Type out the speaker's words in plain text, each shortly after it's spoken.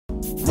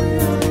I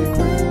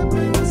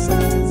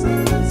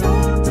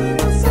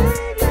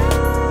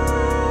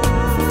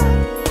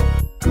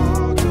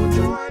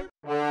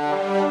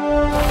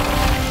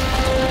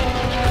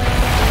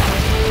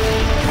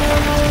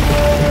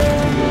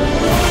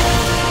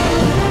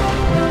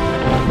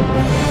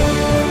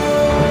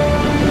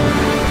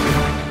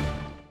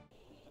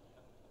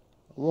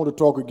want to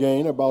talk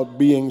again about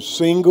being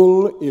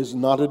single is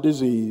not a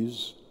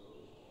disease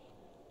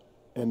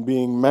and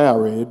being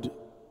married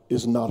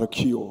is not a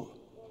cure.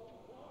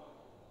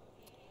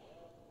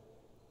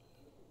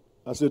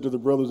 I said to the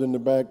brothers in the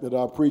back that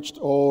I preached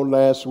all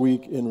last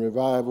week in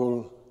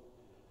revival,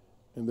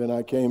 and then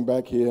I came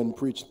back here and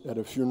preached at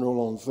a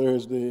funeral on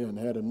Thursday and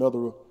had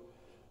another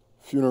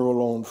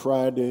funeral on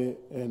Friday,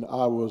 and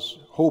I was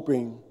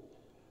hoping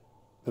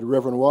that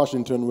Reverend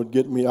Washington would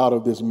get me out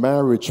of this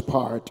marriage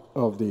part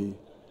of the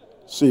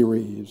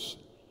series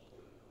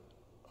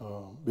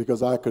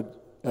because I could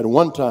at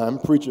one time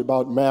preach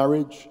about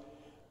marriage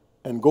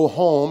and go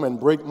home and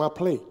break my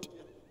plate.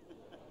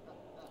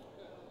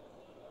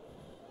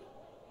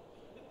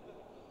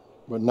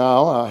 But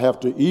now I have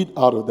to eat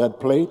out of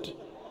that plate,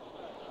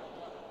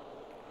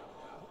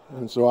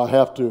 and so I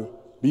have to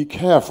be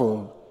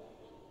careful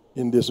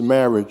in this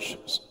marriage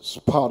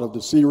part of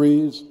the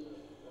series.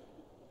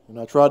 And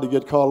I tried to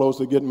get Carlos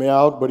to get me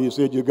out, but he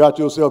said, "You got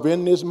yourself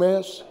in this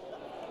mess,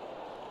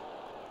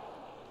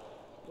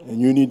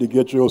 and you need to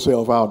get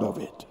yourself out of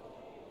it."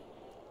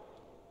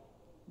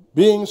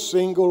 Being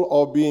single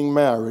or being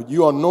married,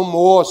 you are no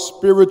more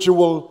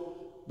spiritual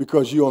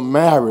because you are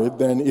married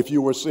than if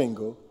you were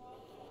single.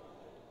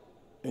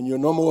 And you're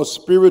no more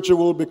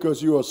spiritual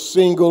because you are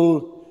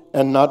single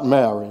and not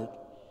married.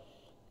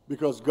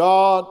 Because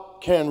God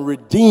can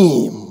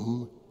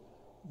redeem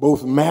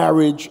both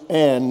marriage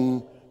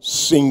and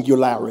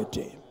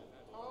singularity.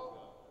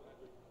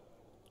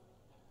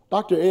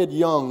 Dr. Ed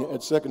Young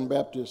at Second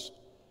Baptist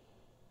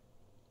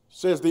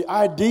says the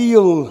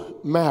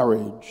ideal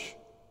marriage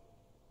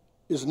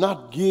is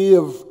not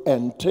give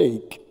and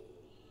take,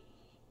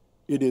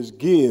 it is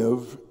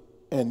give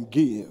and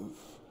give.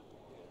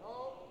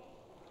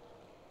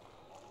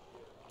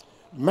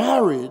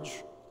 Marriage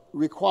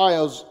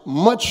requires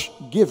much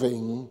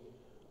giving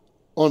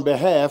on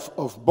behalf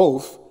of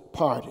both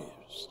parties.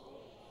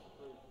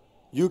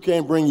 You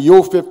can't bring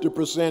your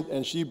 50%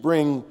 and she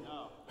bring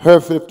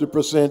her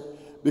 50%,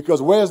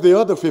 because where's the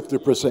other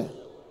 50%?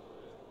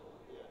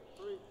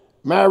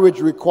 Marriage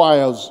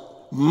requires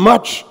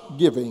much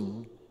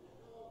giving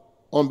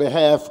on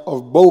behalf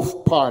of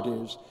both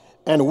parties.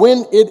 And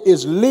when it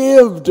is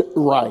lived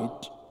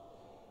right,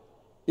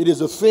 it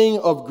is a thing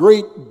of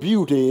great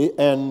beauty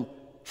and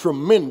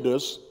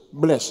tremendous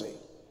blessing.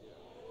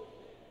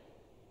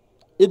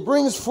 It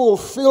brings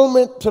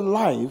fulfillment to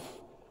life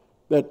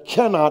that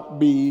cannot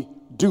be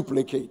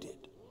duplicated.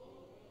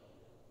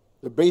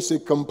 The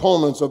basic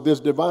components of this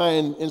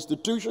divine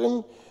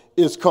institution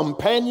is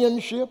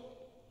companionship,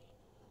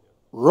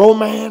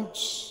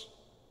 romance,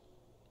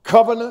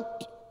 covenant,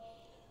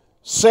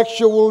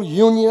 sexual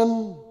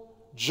union,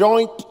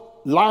 joint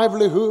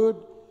livelihood,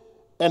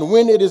 and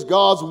when it is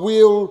God's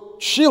will,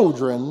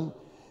 children,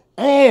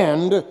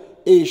 and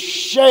a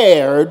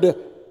shared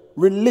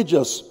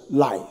religious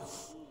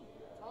life.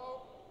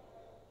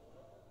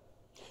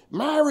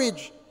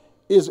 Marriage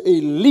is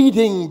a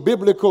leading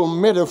biblical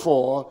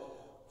metaphor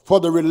for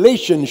the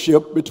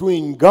relationship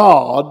between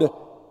God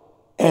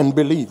and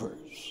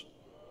believers.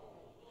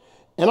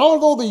 And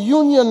although the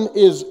union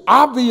is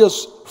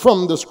obvious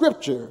from the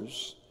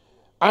scriptures,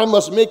 I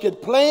must make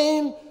it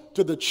plain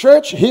to the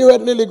church here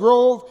at Lily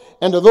Grove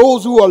and to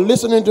those who are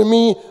listening to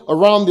me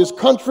around this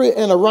country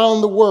and around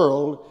the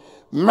world.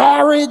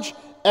 Marriage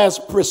as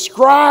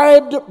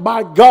prescribed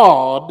by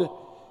God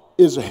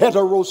is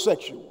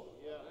heterosexual.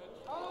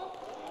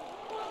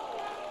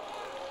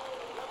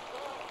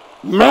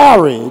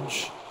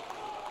 Marriage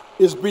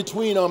is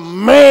between a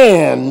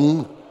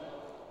man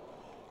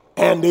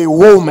and a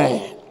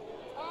woman.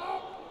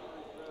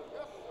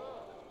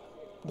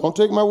 Don't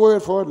take my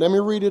word for it. Let me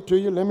read it to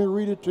you. Let me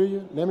read it to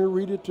you. Let me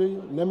read it to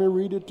you. Let me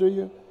read it to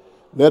you.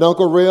 Let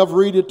Uncle Rev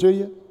read it to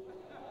you.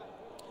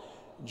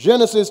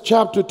 Genesis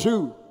chapter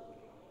 2,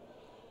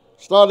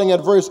 starting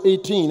at verse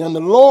 18. And the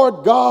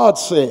Lord God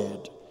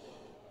said,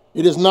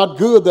 "It is not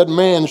good that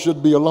man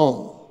should be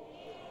alone.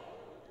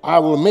 I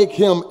will make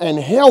him an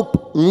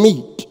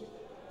helpmeet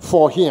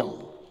for him.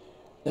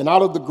 And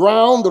out of the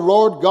ground the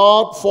Lord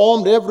God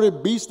formed every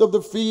beast of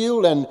the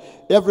field and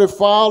every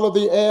fowl of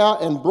the air,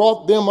 and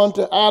brought them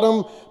unto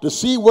Adam to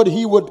see what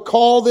he would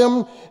call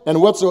them. And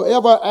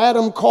whatsoever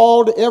Adam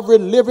called every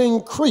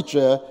living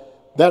creature,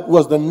 that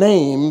was the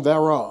name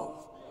thereof.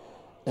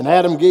 And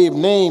Adam gave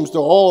names to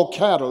all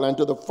cattle, and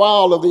to the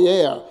fowl of the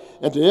air,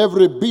 and to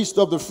every beast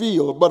of the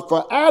field. But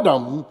for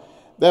Adam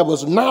there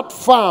was not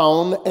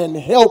found an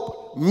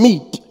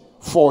helpmeet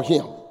for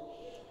him.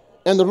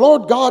 And the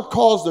Lord God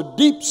caused a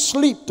deep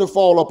sleep to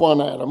fall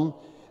upon Adam,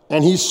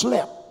 and he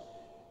slept.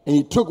 And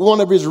he took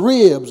one of his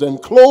ribs and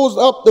closed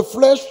up the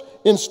flesh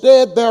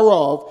instead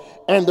thereof,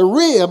 and the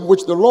rib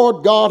which the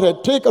Lord God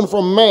had taken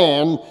from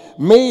man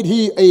made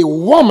he a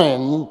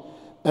woman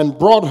and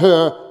brought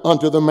her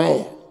unto the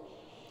man.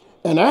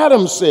 And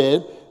Adam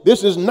said,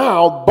 this is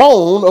now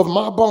bone of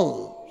my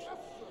bones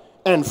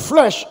and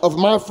flesh of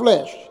my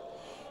flesh.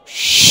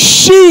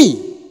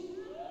 She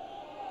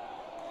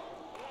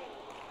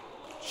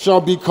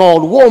shall be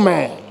called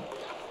woman,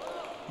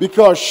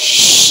 because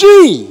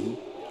she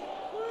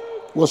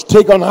was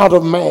taken out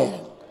of man.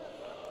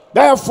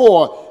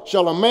 Therefore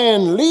shall a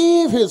man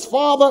leave his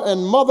father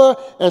and mother,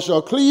 and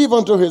shall cleave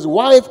unto his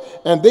wife,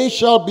 and they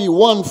shall be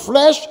one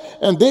flesh.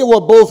 And they were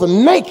both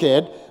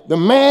naked, the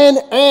man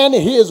and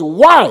his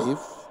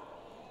wife,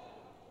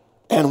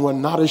 and were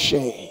not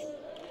ashamed.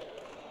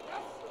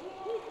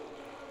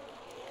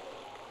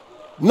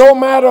 No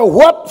matter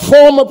what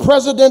former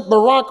President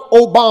Barack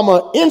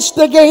Obama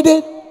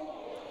instigated,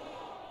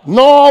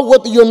 nor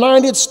what the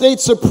United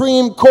States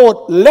Supreme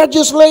Court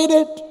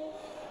legislated,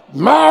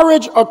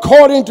 marriage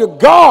according to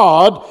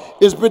God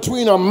is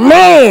between a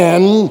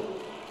man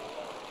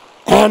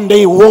and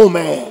a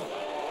woman.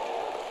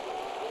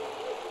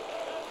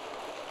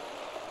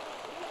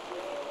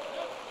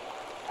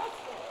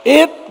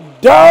 It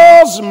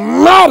does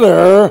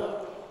matter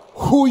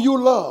who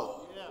you love.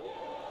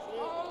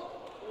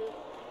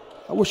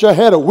 I wish I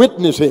had a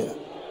witness here.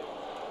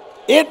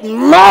 It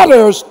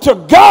matters to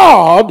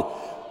God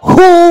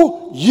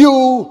who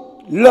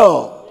you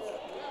love.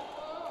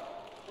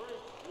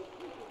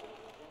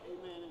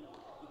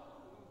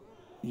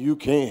 You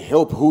can't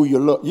help who you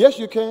love. Yes,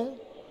 you can.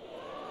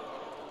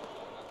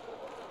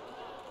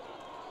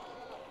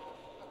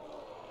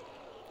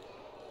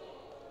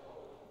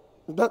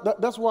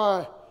 That's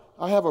why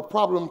I have a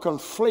problem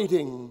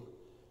conflating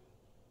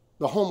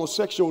the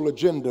homosexual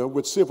agenda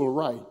with civil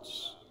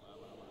rights.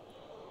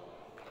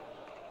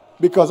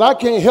 Because I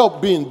can't help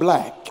being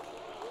black.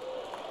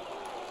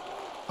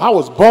 I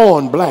was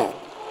born black.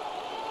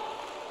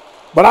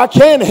 But I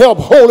can't help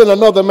holding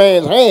another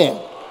man's hand.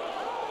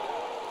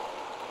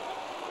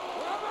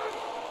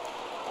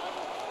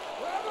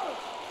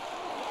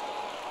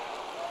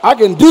 I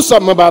can do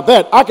something about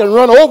that. I can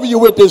run over you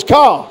with this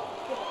car.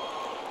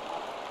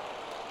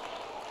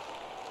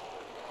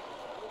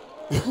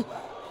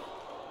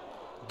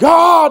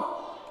 God,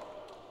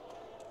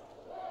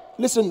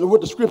 listen to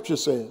what the scripture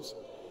says.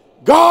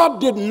 God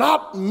did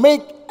not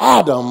make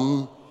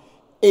Adam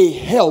a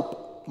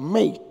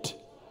helpmate.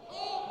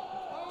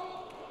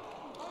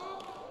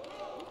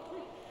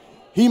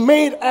 He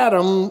made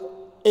Adam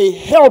a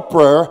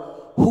helper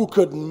who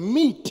could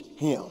meet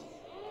him.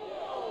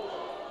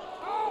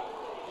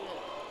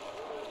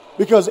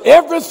 Because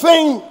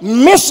everything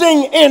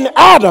missing in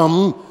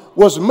Adam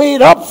was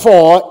made up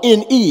for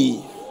in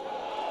Eve.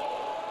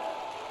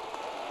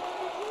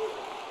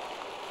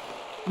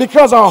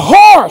 Because a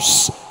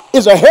horse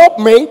is a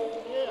helpmate.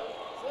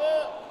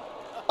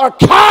 A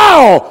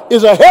cow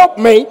is a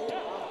helpmate.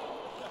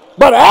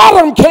 But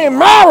Adam can't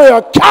marry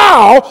a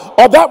cow,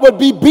 or that would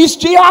be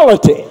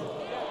bestiality.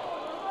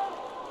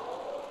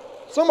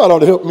 Somebody ought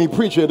to help me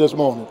preach here this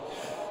morning.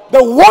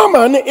 The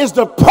woman is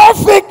the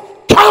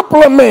perfect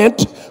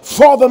complement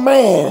for the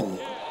man.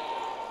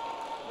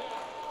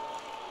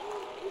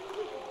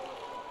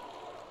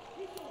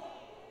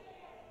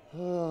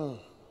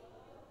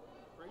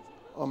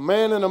 A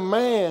man and a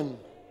man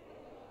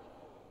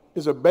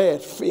is a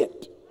bad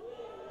fit.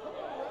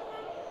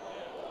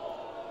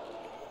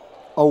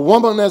 A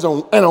woman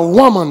and a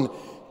woman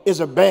is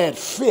a bad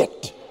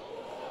fit.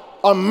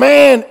 A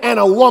man and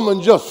a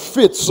woman just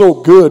fit so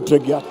good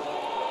together.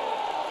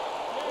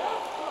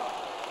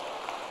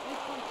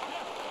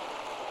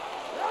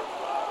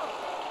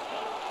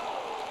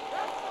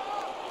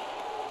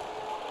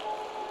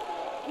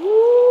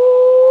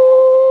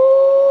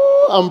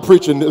 Ooh, I'm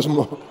preaching this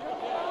morning.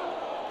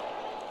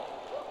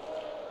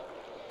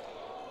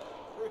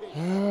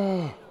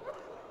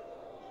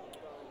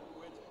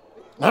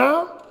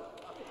 Now,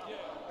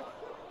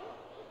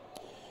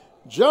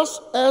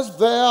 just as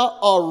there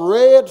are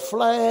red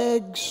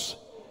flags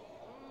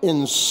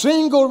in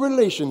single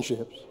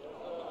relationships,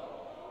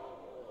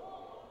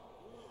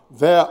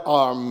 there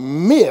are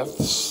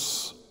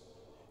myths,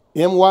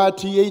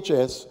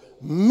 M-Y-T-H-S,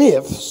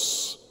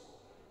 myths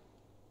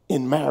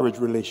in marriage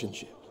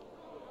relationships.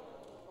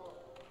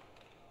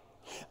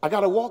 I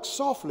got to walk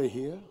softly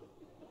here.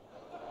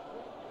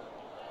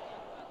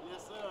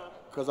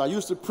 Because I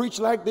used to preach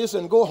like this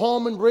and go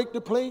home and break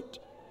the plate.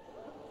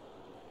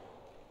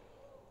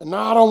 And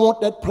now I don't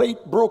want that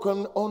plate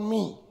broken on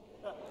me.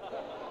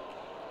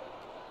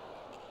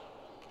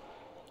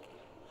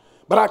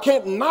 But I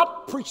can't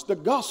not preach the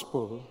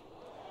gospel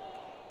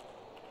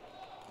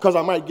because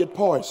I might get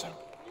poisoned.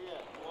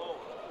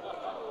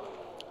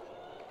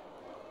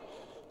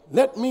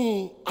 Let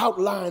me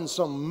outline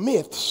some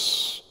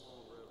myths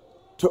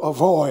to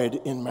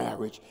avoid in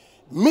marriage.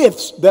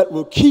 Myths that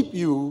will keep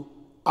you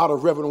out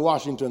of Reverend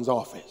Washington's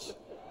office.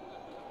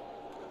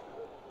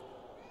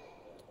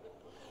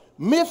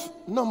 Myth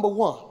number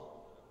one: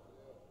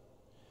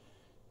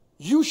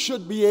 you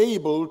should be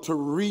able to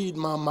read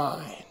my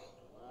mind.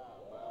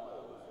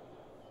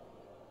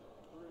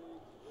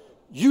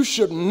 you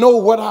should know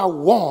what I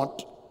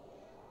want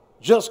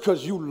just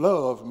because you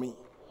love me.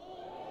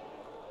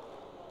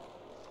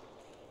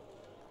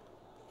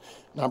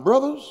 Now,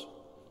 brothers,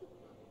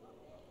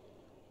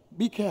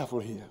 be careful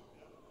here.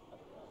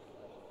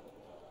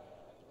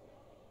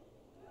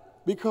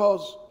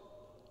 Because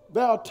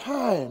there are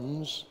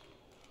times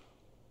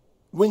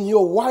when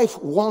your wife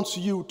wants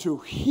you to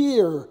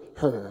hear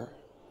her,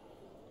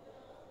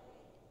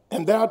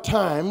 and there are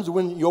times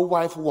when your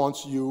wife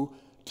wants you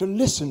to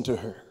listen to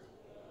her.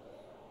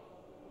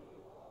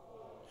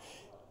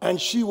 And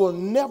she will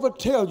never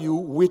tell you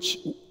which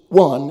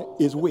one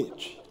is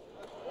which.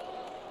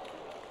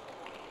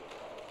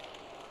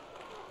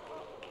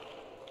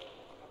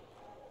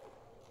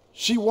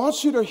 She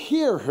wants you to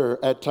hear her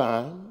at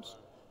times.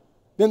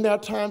 Then there are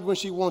times when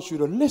she wants you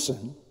to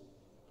listen,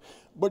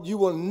 but you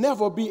will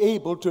never be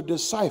able to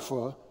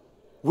decipher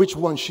which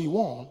one she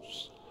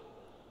wants.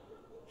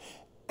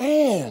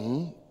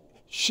 And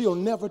she'll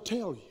never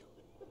tell you.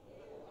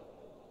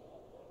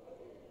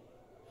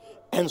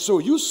 And so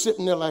you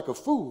sitting there like a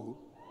fool,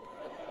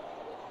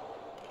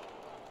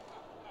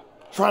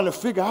 trying to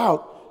figure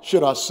out,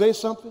 should I say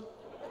something?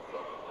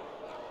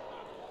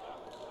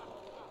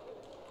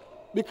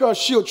 Because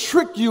she'll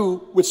trick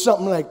you with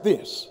something like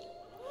this.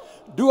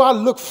 Do I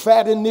look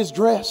fat in this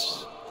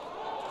dress?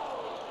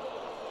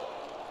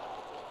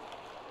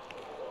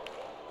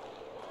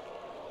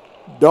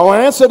 Don't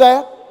answer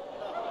that.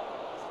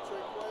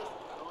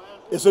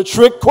 It's a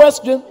trick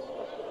question.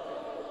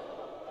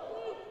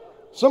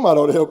 Somebody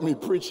ought to help me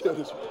preach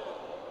this.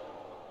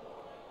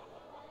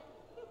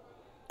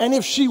 And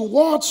if she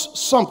wants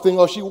something,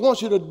 or she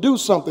wants you to do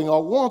something,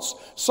 or wants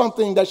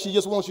something that she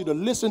just wants you to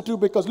listen to,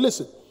 because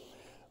listen,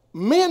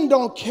 men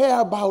don't care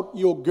about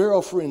your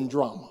girlfriend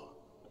drama.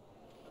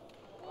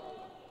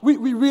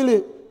 We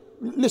really,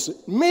 listen,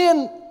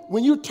 men,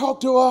 when you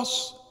talk to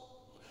us,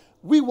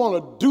 we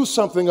want to do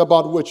something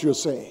about what you're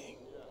saying.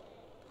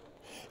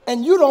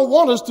 And you don't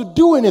want us to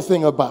do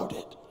anything about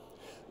it.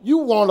 You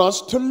want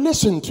us to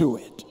listen to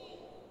it.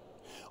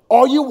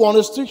 Or you want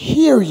us to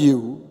hear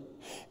you,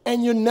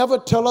 and you never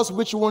tell us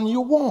which one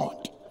you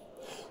want.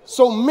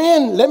 So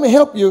men, let me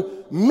help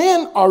you,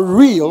 men are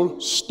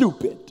real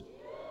stupid.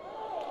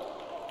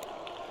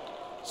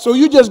 So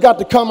you just got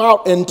to come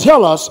out and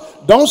tell us,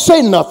 don't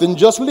say nothing,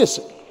 just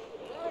listen.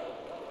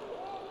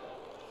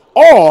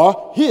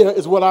 Or here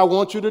is what I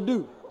want you to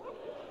do.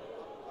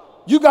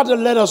 You got to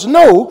let us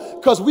know,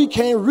 because we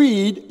can't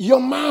read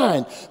your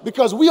mind.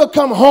 Because we'll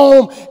come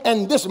home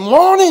and this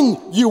morning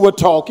you were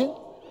talking.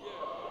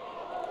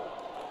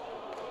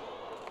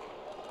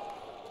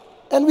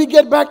 And we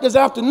get back this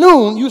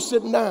afternoon, you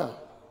sitting down.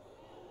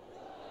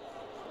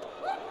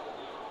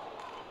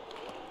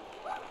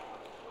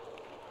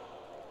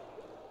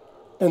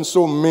 And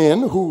so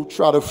men who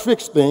try to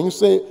fix things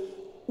say,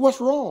 what's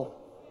wrong?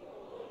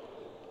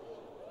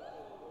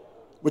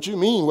 What you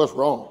mean, what's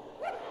wrong?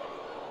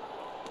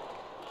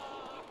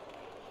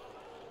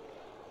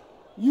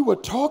 You were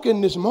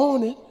talking this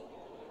morning.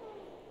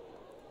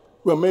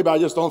 Well, maybe I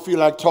just don't feel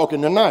like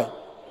talking tonight.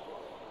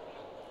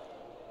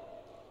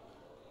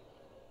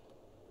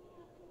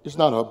 It's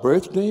not her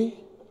birthday.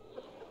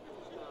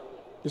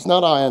 It's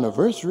not our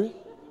anniversary.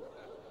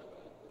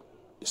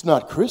 It's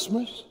not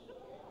Christmas.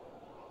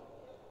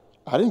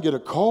 I didn't get a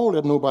call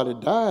that nobody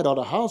died or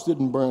the house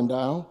didn't burn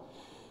down.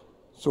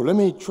 So let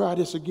me try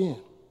this again.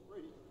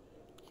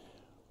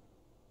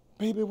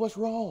 Baby, what's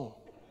wrong?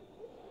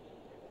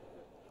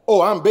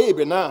 Oh, I'm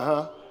baby now,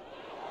 huh?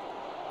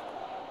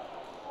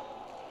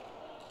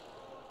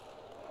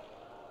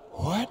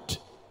 What?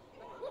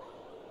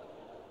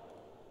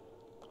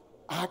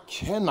 I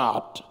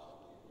cannot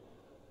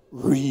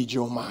read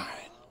your mind.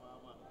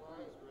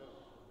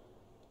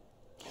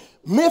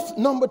 Myth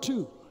number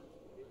 2.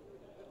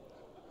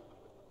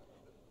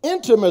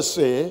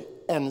 Intimacy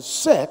and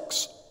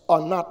sex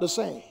are not the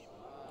same.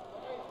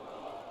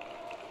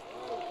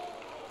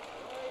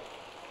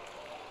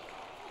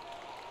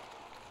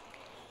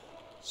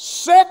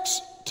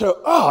 Sex to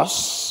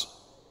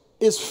us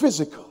is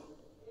physical.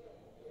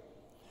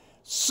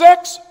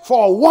 Sex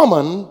for a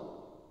woman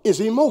is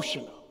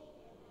emotional.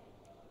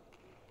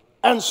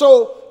 And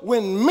so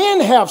when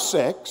men have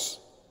sex,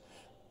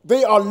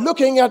 they are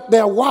looking at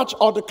their watch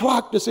or the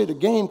clock to say the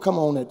game come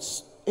on at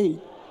 8.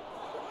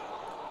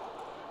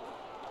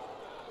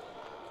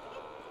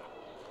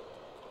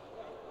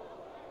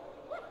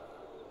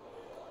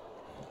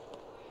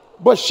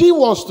 But she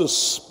wants to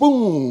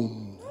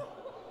spoon,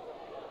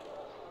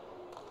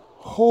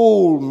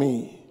 hold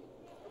me,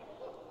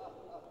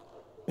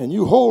 and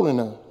you holding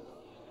her.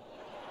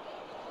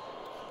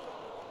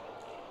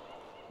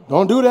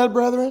 Don't do that,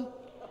 brethren.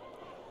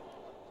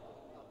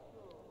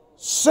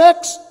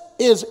 Sex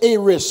is a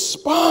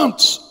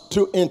response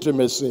to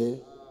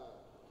intimacy,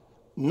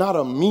 not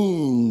a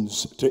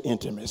means to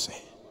intimacy.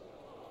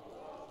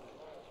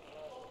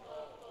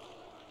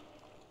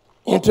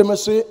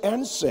 Intimacy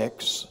and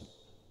sex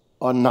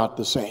are not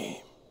the same.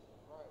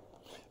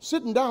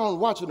 Sitting down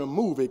watching a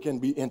movie can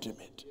be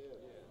intimate.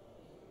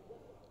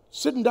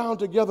 Sitting down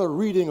together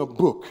reading a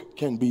book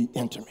can be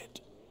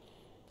intimate.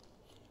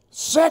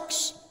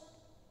 Sex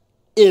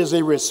is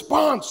a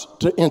response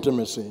to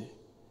intimacy,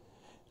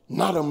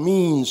 not a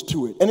means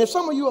to it. And if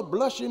some of you are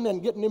blushing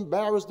and getting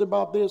embarrassed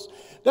about this,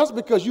 that's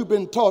because you've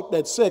been taught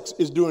that sex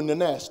is doing the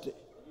nasty.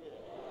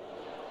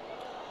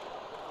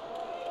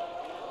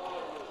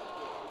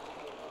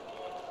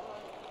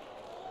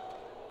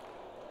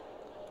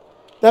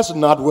 That's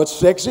not what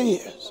sex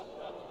is.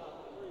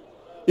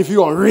 If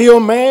you're a real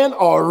man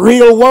or a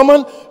real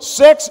woman,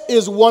 sex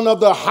is one of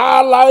the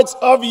highlights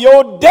of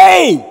your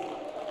day.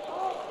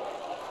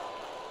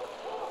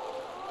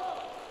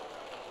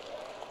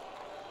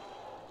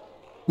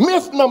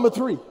 Myth number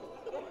 3.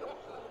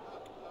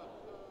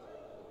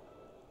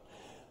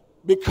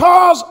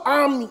 Because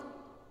I'm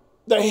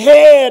the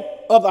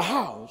head of the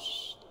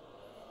house,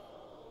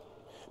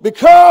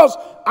 because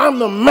I'm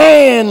the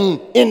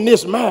man in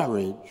this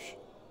marriage,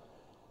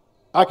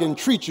 I can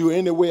treat you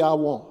any way I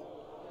want.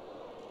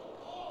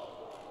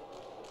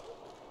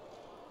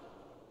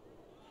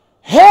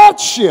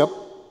 Headship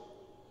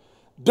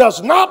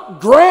does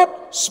not grant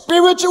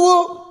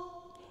spiritual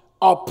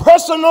or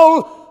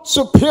personal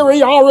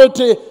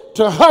superiority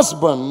to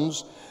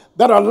husbands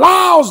that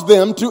allows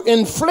them to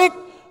inflict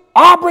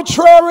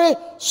arbitrary,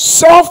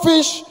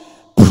 selfish,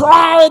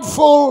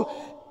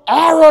 prideful,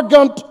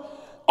 arrogant,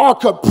 or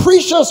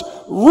capricious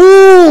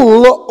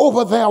rule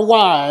over their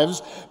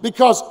wives,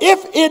 because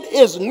if it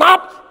is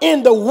not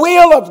in the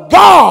will of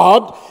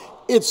God,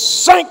 it's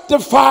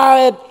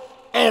sanctified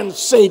and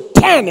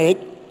satanic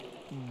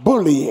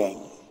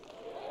bullying.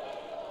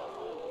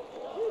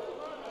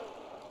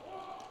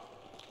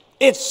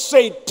 It's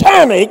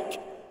satanic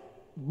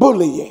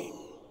bullying.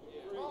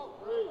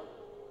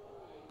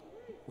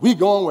 We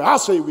going where I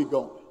say we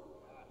going.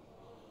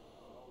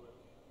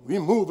 We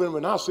moving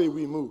when I say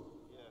we move.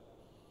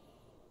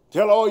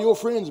 Tell all your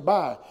friends,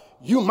 bye.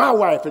 You my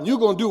wife, and you're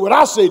going to do what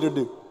I say to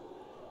do.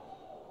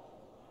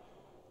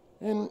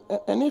 And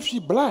if she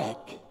black,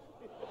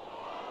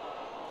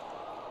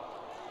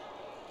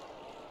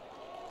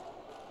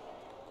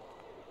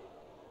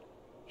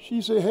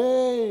 she say,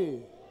 hey,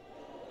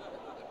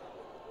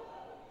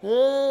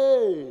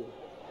 hey,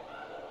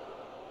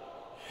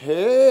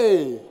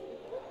 hey,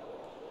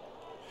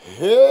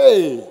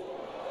 hey.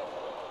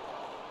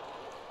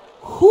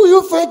 Who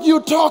you think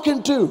you're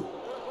talking to?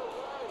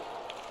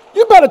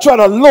 You better try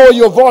to lower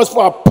your voice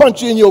before I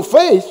punch you in your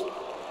face.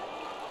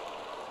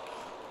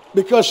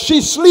 Because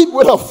she sleep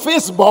with her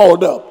fist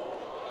balled up.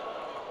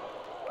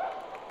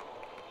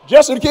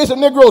 Just in case a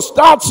Negro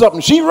starts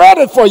something, she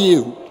ready for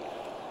you.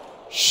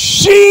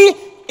 She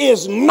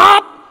is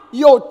not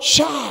your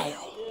child.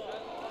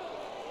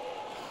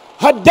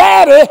 Her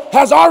daddy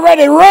has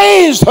already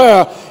raised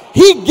her.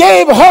 He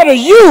gave her to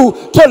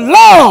you to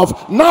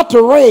love, not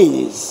to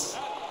raise.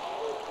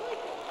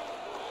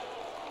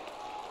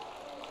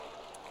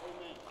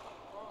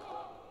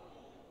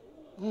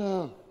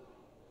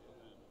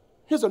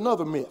 Here's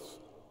another myth.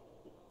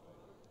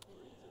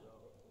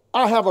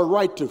 I have a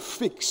right to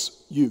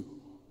fix you.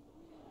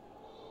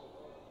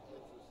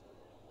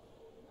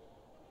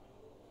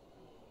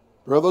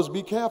 Brothers,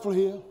 be careful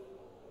here.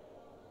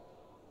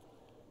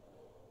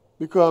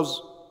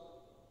 Because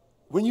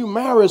when you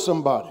marry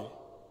somebody,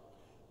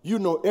 you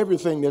know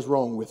everything that's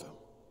wrong with them.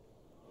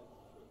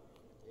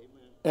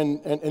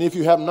 And if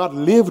you have not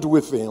lived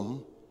with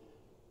them,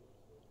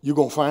 you're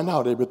going to find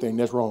out everything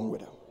that's wrong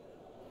with them.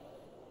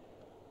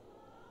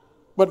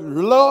 But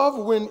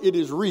love, when it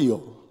is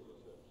real,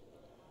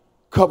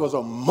 covers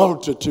a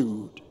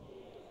multitude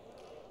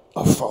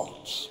of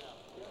faults.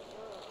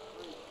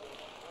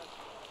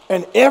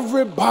 And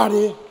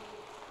everybody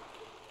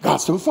got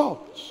some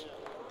faults.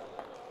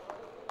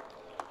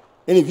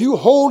 And if you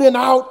holding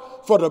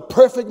out for the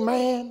perfect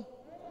man,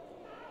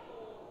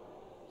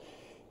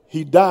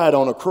 he died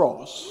on a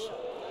cross.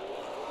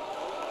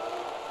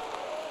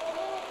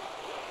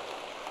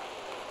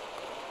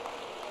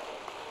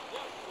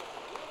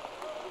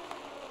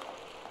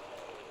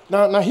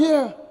 Now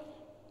here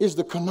is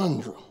the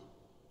conundrum.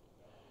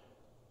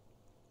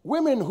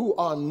 Women who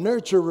are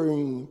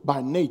nurturing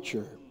by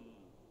nature,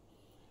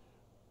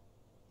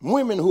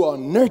 women who are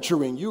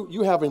nurturing,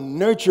 you have a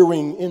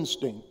nurturing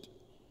instinct.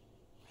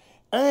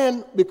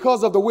 And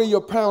because of the way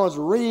your parents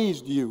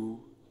raised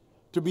you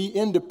to be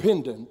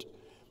independent,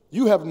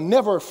 you have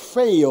never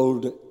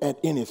failed at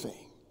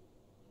anything.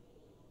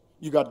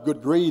 You got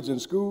good grades in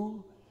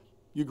school,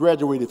 you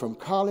graduated from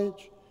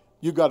college,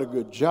 you got a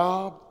good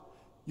job.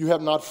 You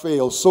have not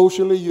failed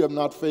socially. You have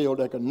not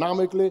failed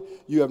economically.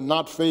 You have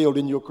not failed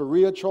in your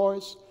career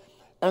choice.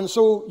 And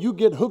so you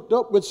get hooked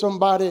up with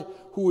somebody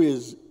who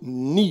is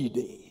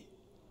needy.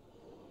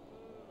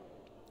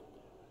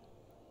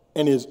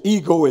 And his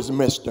ego is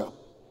messed up.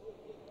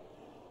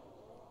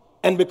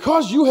 And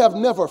because you have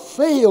never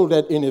failed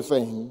at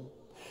anything,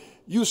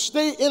 you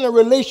stay in a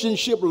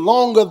relationship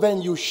longer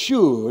than you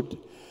should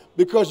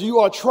because you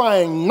are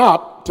trying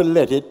not to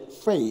let it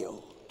fail.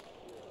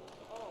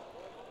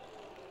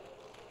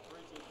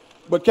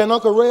 But can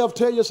Uncle Rev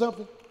tell you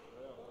something?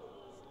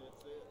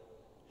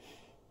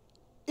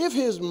 If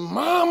his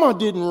mama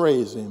didn't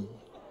raise him,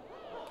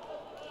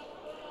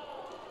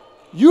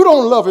 you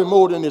don't love him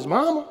more than his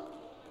mama.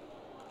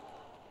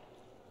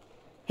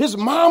 His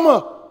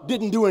mama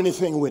didn't do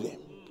anything with him.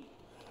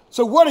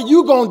 So what are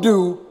you going to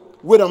do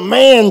with a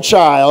man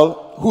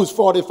child who's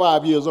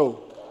 45 years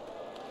old?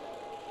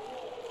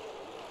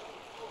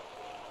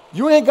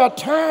 You ain't got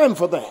time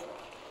for that.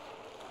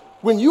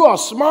 When you are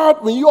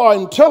smart, when you are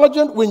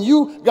intelligent, when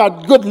you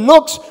got good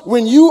looks,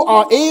 when you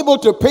are able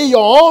to pay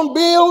your own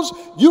bills,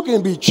 you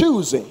can be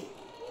choosy.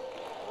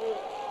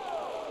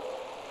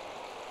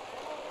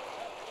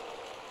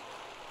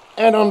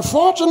 And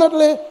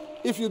unfortunately,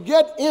 if you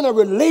get in a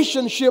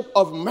relationship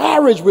of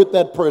marriage with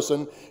that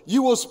person,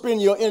 you will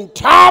spend your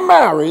entire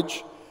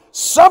marriage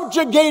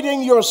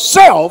subjugating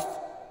yourself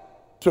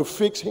to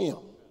fix him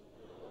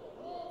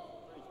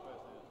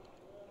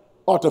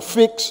or to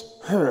fix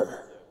her.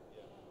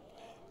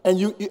 And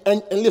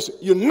listen,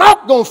 you're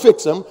not going to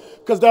fix them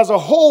because there's a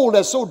hole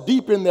that's so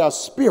deep in their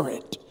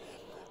spirit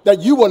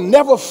that you will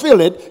never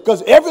fill it,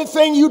 because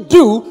everything you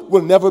do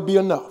will never be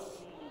enough.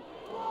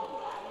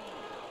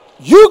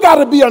 You got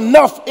to be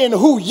enough in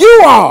who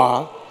you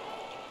are,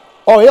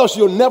 or else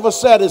you'll never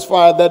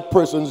satisfy that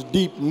person's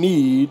deep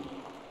need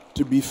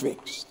to be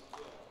fixed.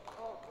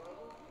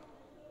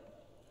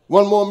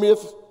 One more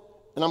myth,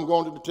 and I'm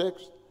going to the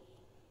text.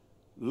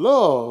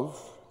 Love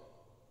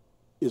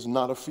is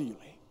not a feeling.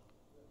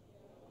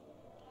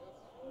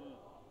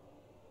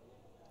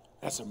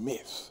 That's a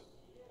myth.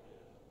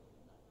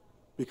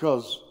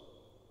 Because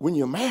when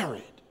you're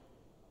married,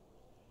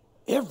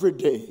 every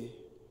day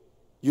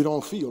you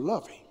don't feel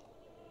loving.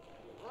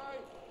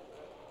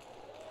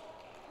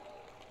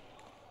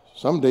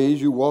 Some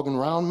days you're walking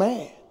around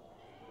mad.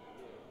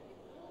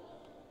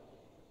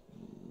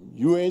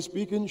 You ain't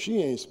speaking,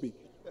 she ain't speaking.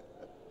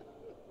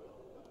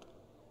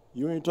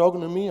 You ain't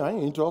talking to me, I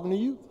ain't talking to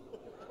you.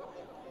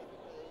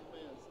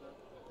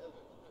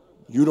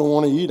 You don't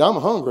want to eat, I'm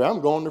hungry, I'm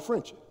going to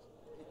Frenchie.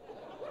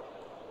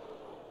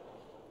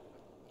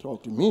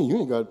 Talk to me, you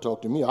ain't got to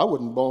talk to me. I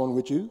wasn't born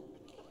with you.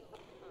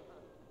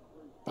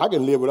 I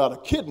can live without a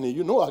kidney,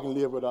 you know I can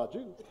live without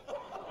you.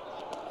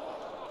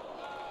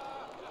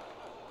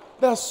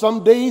 There's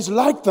some days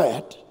like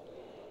that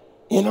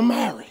in a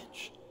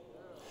marriage.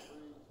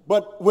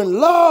 But when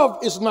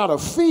love is not a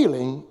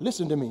feeling,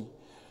 listen to me,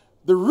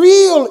 the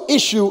real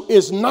issue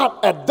is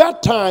not at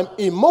that time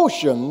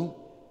emotion,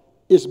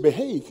 it's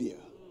behavior.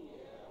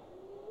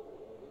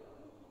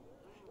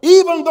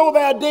 Even though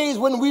there are days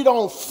when we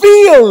don't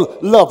feel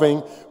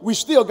loving, we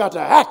still got to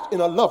act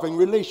in a loving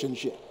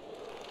relationship.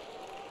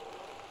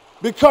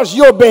 Because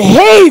your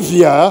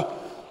behavior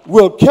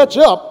will catch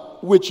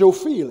up with your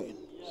feelings.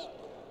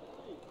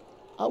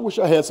 I wish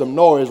I had some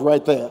noise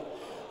right there.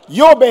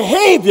 Your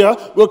behavior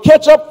will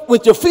catch up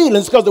with your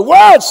feelings, because the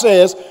word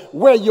says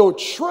where your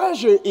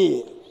treasure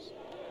is.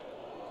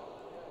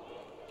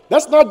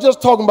 That's not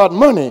just talking about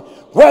money.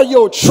 Where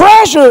your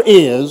treasure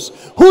is,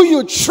 who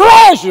you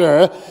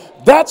treasure,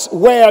 that's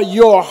where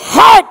your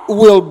heart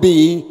will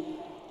be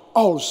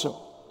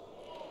also.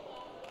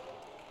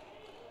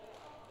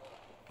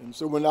 And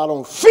so when I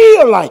don't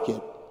feel like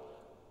it,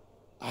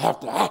 I have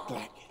to act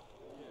like it.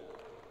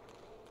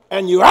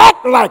 And you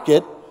act like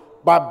it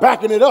by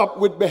backing it up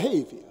with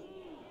behavior.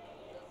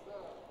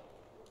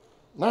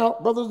 Now,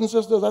 brothers and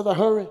sisters, as I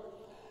hurry,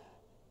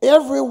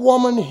 every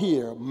woman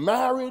here,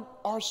 married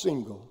or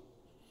single,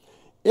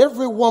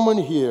 every woman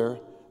here,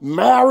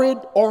 married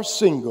or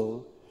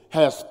single,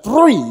 has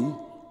three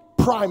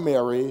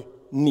primary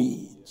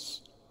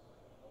needs.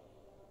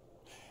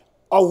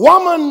 A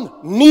woman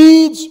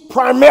needs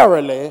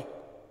primarily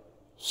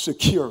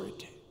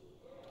security.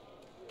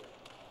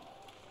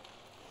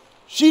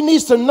 She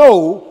needs to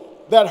know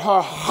that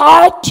her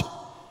heart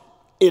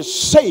is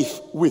safe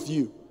with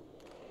you.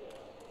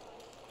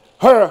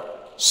 Her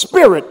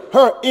spirit,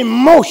 her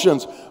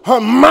emotions,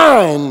 her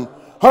mind,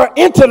 her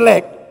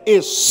intellect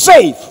is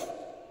safe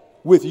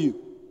with you.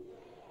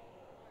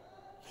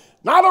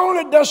 Not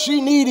only does she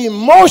need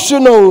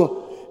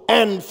emotional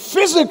and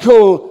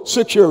physical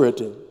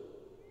security,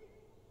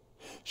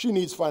 she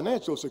needs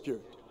financial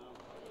security.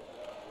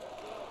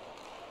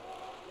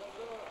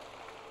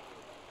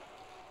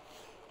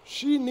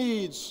 She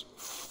needs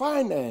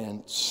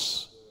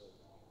finance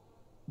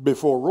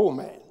before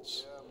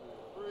romance.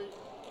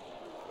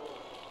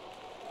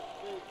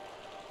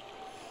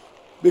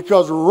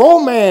 Because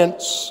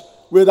romance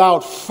without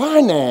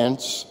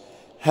finance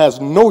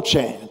has no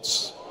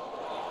chance.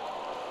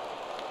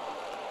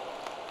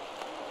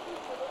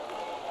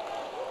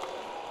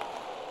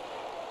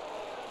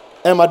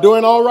 Am I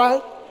doing all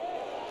right?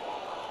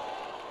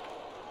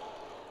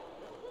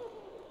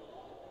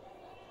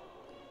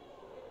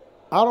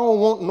 I don't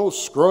want no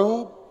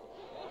scrub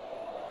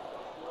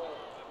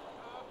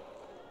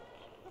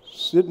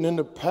sitting in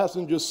the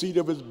passenger seat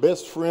of his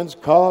best friend's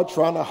car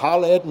trying to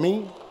holler at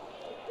me.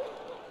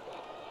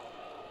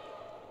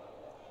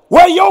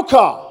 Where your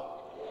car?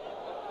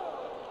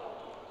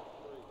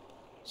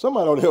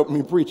 Somebody ought to help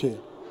me preach here.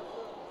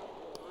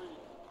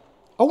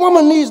 A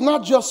woman needs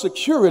not just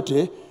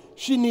security,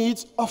 She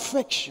needs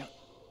affection.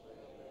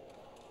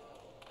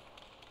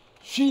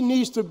 She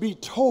needs to be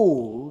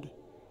told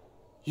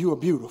you are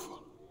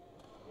beautiful.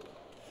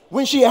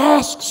 When she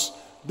asks,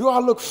 do I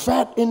look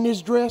fat in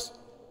this dress?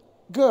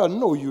 Girl,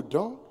 no, you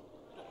don't.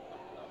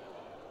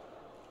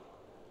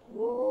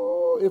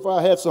 Oh, if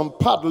I had some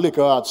pot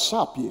liquor, I'd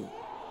sop you.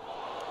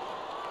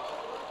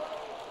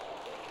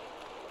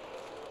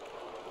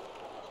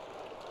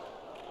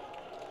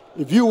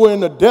 If you were in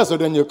the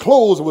desert and your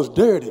clothes was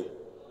dirty,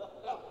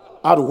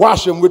 I'd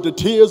wash them with the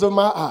tears of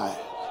my eyes.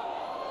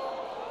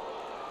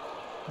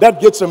 That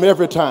gets them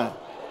every time.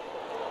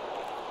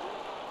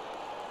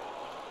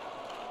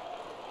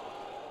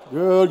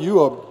 Girl, you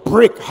a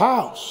brick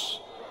house.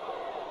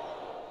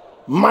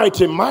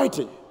 Mighty,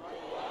 mighty.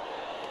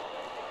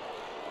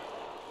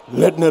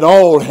 Letting it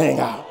all hang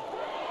out.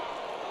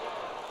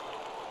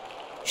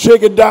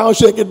 Shake it down,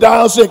 shake it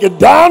down, shake it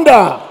down,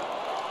 down.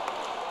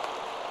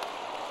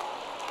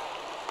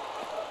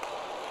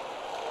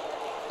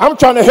 I'm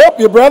trying to help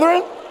you,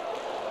 brethren.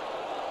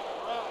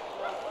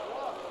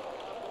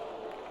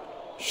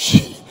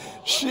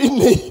 She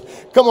need,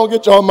 come on,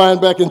 get your mind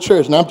back in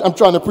church. Now, I'm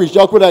trying to preach.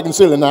 Y'all quit acting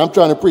silly now. I'm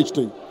trying to preach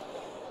to you.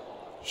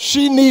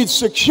 She needs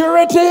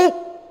security,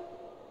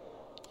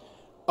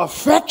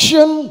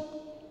 affection,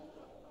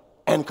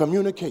 and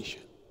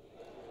communication.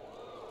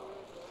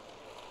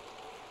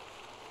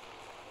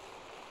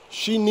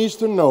 She needs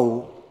to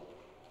know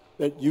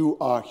that you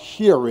are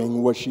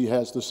hearing what she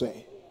has to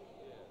say.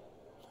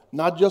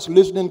 Not just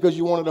listening because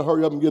you wanted to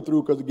hurry up and get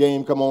through because the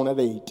game come on at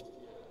 8.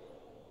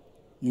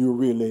 You're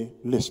really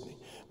listening.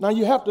 Now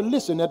you have to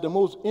listen at the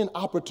most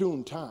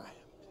inopportune time.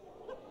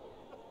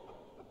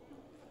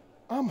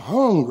 I'm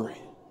hungry,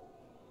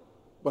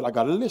 but I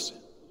got to listen.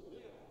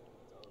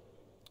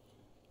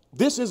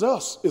 This Is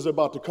Us is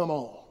about to come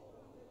on,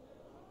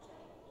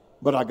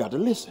 but I got to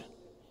listen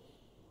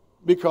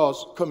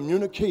because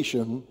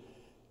communication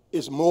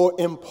is more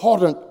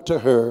important to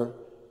her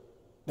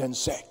than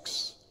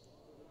sex.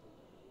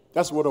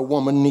 That's what a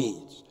woman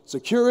needs.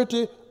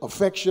 Security,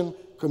 affection,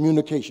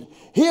 communication.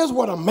 Here's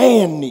what a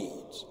man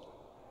needs.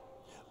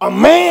 A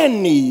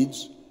man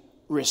needs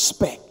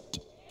respect.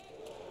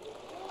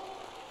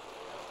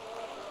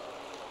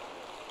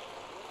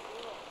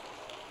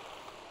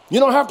 You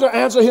don't have to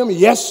answer him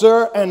yes,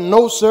 sir, and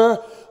no,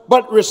 sir,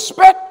 but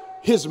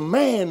respect his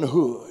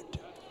manhood.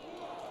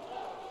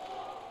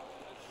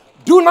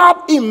 Do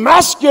not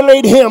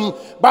emasculate him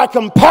by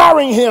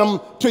comparing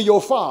him to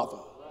your father.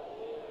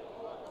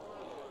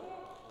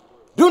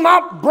 Do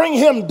not bring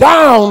him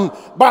down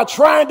by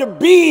trying to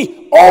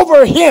be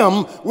over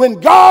him when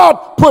God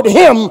put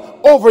him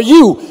over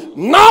you.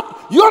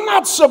 You're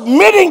not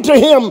submitting to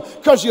him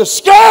because you're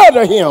scared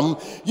of him.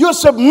 You're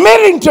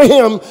submitting to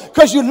him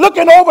because you're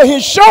looking over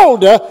his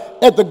shoulder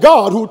at the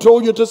God who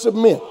told you to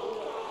submit.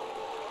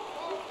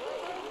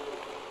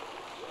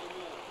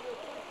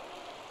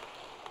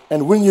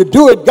 And when you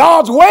do it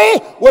God's way,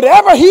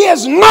 whatever he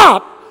is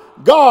not,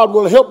 God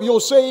will help your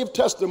saved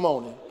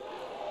testimony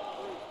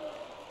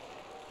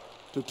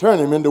to turn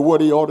him into what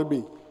he ought to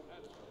be.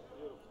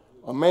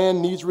 A man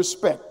needs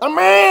respect. A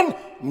man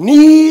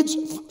needs,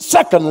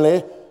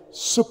 secondly,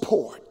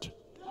 support.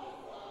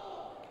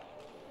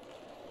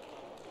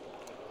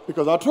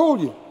 Because I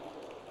told you,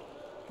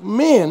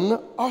 men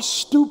are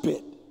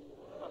stupid.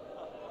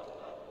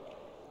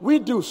 We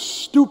do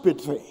stupid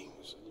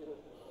things.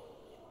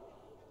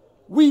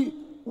 We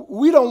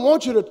don't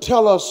want you to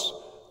tell us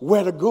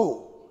where to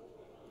go.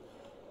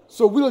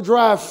 So we'll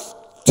drive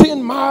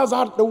 10 miles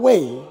out the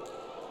way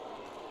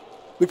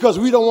because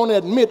we don't want to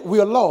admit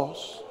we're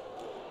lost.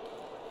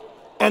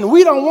 And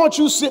we don't want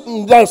you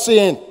sitting there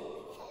saying,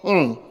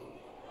 You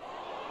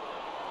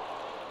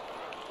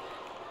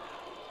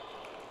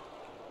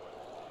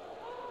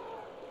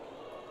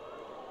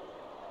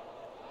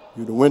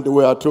went the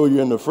way I told you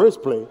in the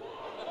first place.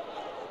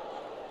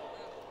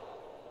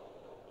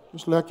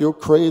 Just like your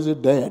crazy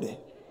daddy.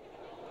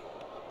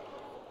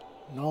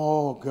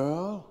 No,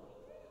 girl.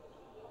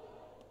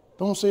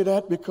 Don't say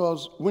that,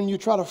 because when you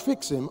try to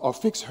fix him or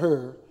fix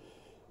her,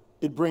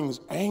 it brings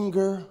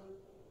anger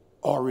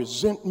or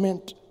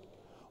resentment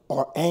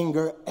or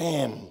anger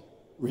and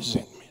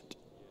resentment.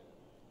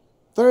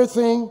 Third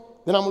thing,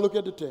 then I'm going to look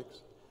at the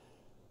text.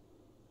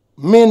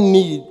 Men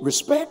need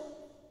respect.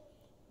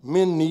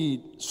 Men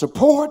need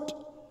support.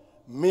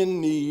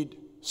 Men need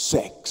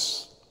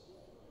sex.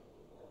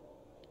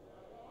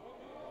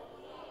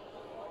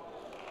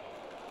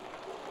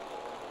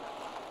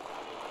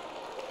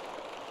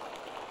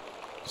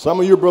 Some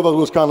of you brothers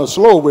was kind of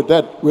slow with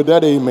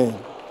that amen.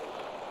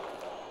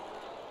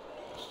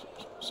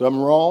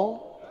 Something wrong?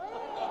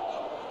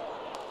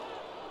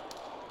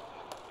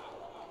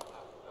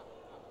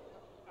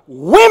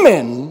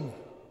 Women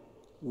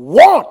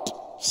want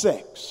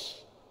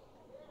sex.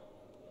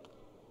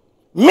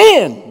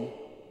 Men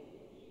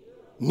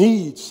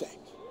need sex.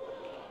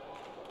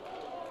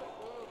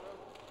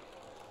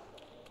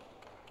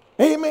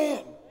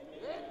 Amen.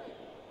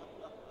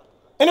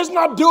 And it's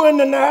not doing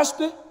the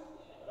nasty.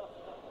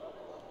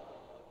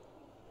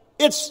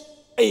 It's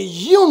a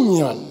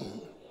union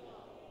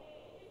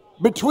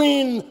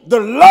between the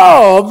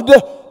loved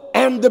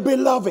and the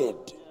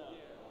beloved.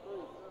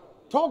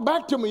 Talk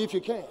back to me if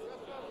you can.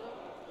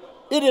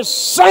 It is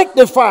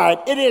sanctified.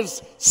 It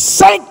is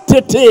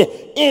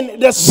sanctity in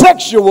the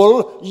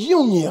sexual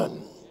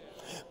union.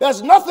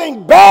 There's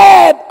nothing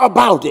bad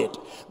about it.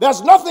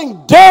 There's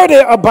nothing dirty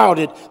about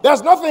it.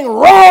 There's nothing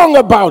wrong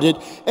about it.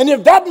 And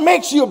if that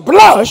makes you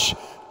blush,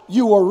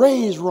 you were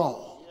raised wrong.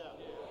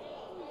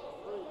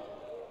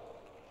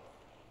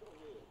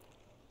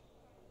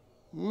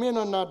 Men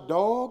are not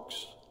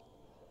dogs.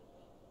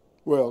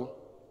 Well,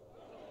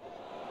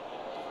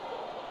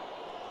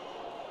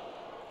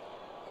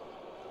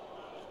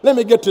 let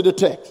me get to the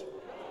text.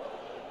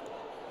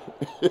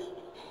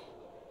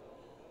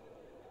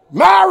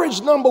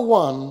 Marriage, number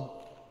one,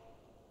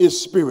 is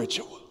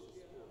spiritual.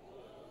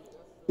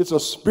 It's a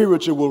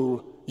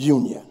spiritual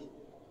union.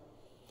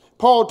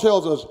 Paul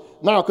tells us,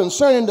 now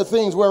concerning the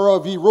things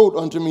whereof he wrote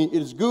unto me,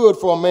 it is good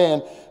for a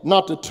man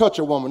not to touch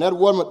a woman. That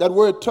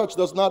word touch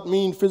does not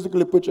mean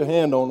physically put your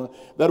hand on her.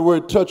 That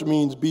word touch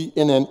means be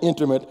in an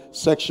intimate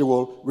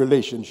sexual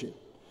relationship.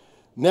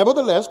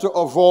 Nevertheless, to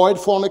avoid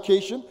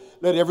fornication,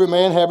 let every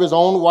man have his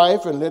own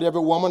wife, and let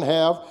every woman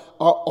have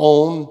her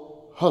own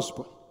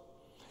husband.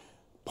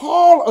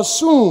 Paul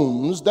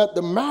assumes that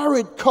the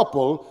married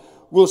couple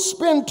will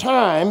spend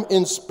time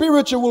in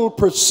spiritual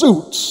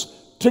pursuits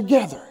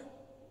together.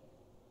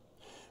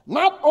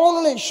 Not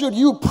only should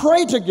you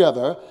pray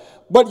together,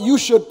 but you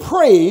should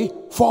pray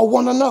for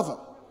one another.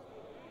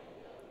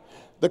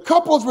 The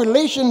couple's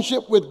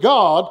relationship with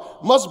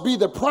God must be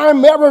the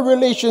primary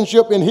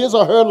relationship in his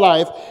or her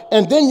life,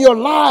 and then your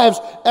lives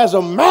as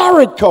a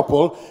married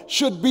couple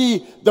should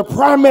be the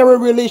primary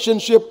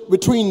relationship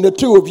between the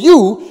two of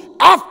you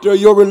after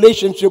your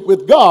relationship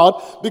with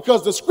God,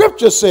 because the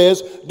scripture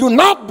says, do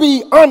not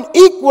be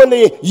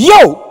unequally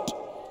yoked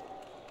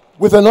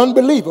with an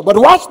unbeliever. But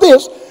watch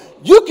this,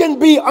 you can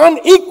be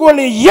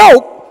unequally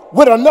yoked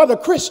with another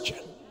Christian.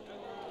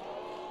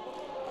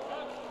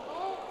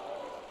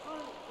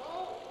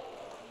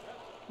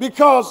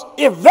 Because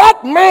if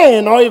that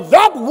man or if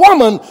that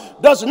woman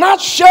does not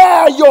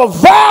share your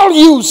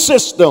value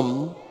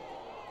system,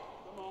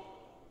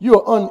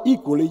 you're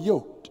unequally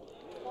yoked.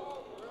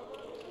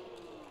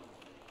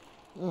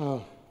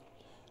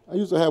 I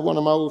used to have one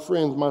of my old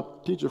friends, my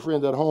teacher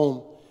friends at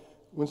home,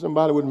 when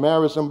somebody would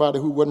marry somebody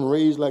who wasn't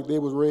raised like they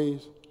was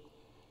raised,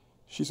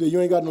 she said,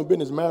 you ain't got no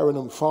business marrying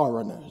them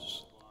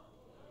foreigners.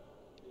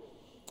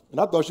 And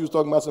I thought she was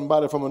talking about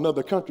somebody from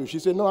another country. She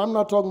said, no, I'm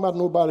not talking about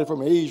nobody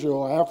from Asia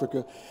or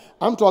Africa.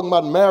 I'm talking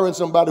about marrying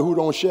somebody who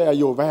don't share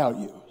your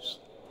values.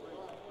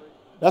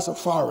 That's a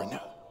foreigner.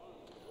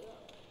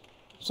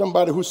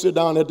 Somebody who sit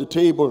down at the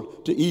table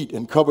to eat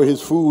and cover his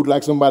food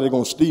like somebody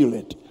going to steal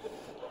it.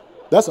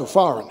 That's a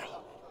foreigner.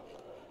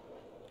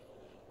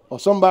 Or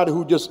somebody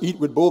who just eat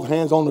with both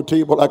hands on the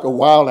table like a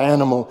wild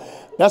animal.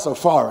 That's a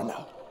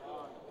foreigner.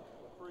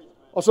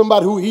 Or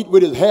somebody who eat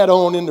with his hat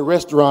on in the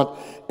restaurant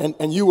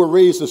and you were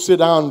raised to sit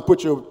down and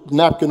put your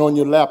napkin on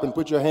your lap and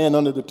put your hand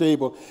under the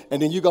table,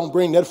 and then you're going to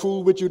bring that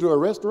food with you to a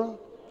restaurant?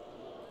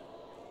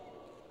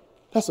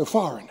 That's a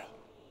foreigner.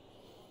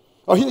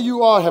 Or here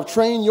you are, have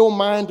trained your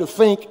mind to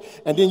think,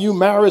 and then you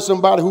marry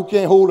somebody who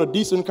can't hold a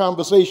decent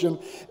conversation,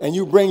 and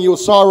you bring your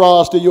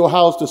sorrows to your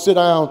house to sit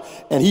down,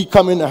 and he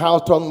come in the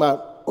house talking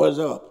about, what's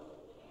up?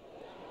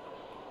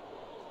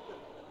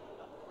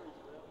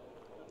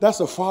 That's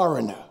a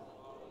foreigner.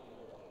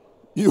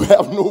 You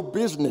have no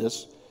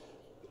business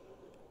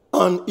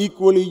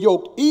unequally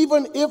yoked.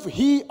 Even if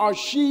he or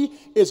she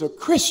is a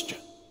Christian,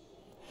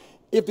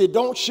 if they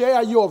don't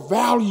share your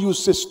value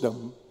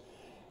system,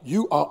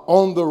 you are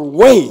on the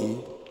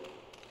way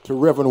to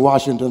Reverend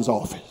Washington's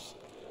office.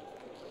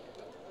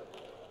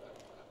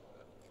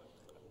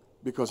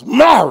 Because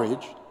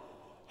marriage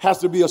has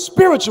to be a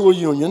spiritual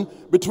union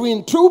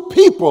between two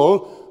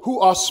people who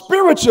are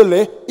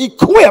spiritually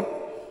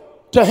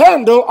equipped to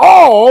handle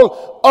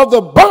all of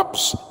the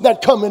bumps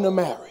that come into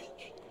marriage.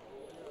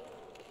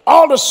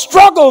 All the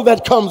struggle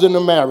that comes into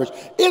marriage.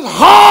 It's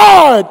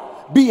hard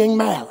being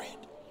married.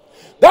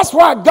 That's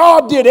why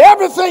God did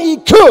everything he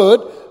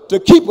could to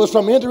keep us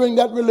from entering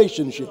that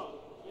relationship.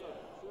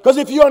 Because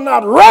if you're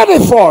not ready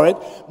for it,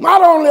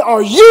 not only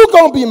are you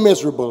going to be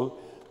miserable,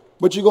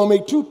 but you're going to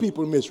make two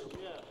people miserable.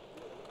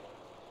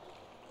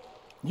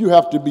 You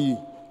have to be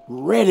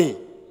ready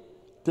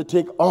to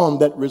take on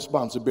that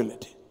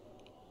responsibility.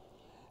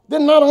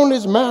 Then not only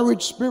is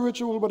marriage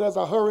spiritual, but as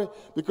I hurry,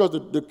 because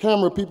the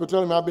camera people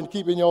telling me I've been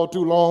keeping y'all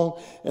too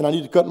long and I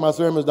need to cut my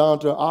sermons down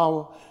to an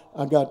hour,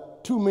 I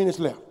got 2 minutes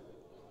left.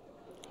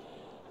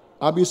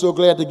 I'll be so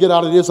glad to get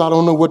out of this, I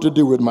don't know what to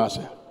do with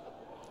myself.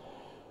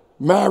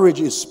 Marriage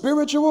is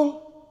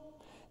spiritual,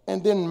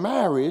 and then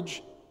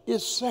marriage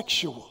is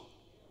sexual.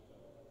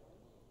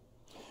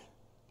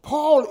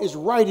 Paul is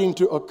writing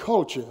to a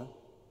culture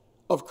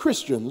of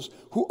Christians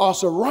who are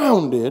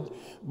surrounded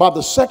by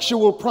the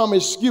sexual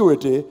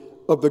promiscuity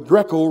of the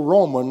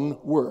Greco-Roman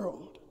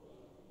world.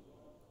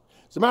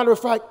 As a matter of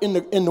fact, in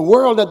the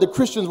world that the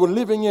Christians were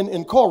living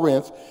in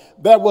Corinth,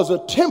 there was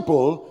a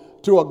temple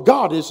to a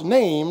goddess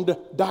named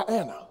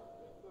Diana.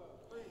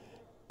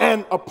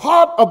 And a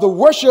part of the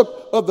worship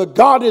of the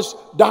goddess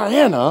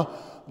Diana,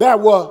 there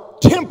were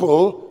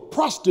temple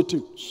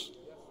prostitutes,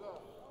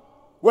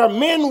 where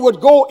men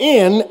would go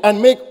in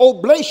and make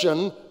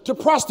oblation to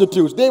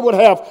prostitutes. They would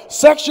have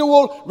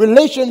sexual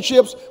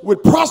relationships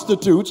with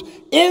prostitutes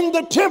in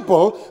the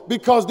temple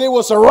because they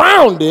were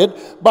surrounded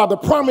by the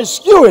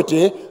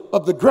promiscuity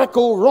of the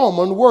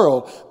Greco-Roman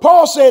world.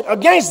 Paul said,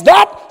 against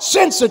that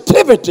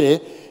sensitivity,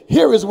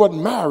 here is what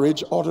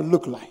marriage ought to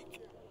look like.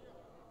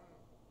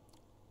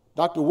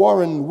 Dr.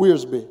 Warren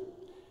Wiersbe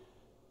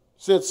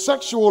said,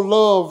 sexual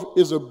love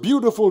is a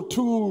beautiful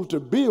tool to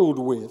build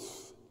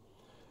with,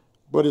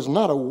 but it's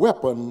not a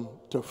weapon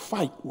to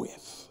fight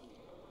with.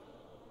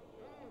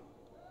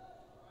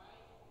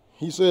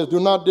 He says, do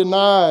not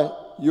deny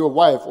your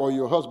wife or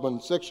your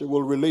husband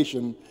sexual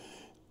relation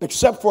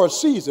except for a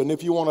season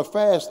if you want to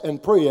fast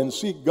and pray and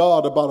seek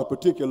God about a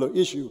particular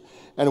issue.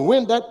 And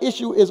when that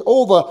issue is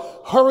over,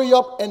 hurry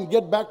up and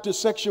get back to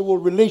sexual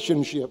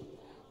relationship,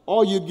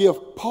 or you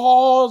give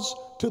pause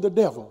to the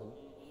devil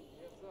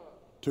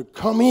to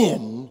come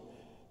in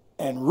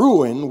and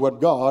ruin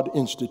what God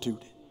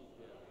instituted.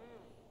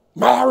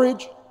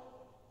 Marriage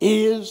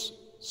is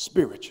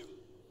spiritual.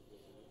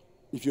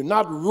 If you're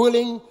not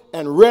willing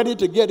and ready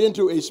to get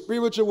into a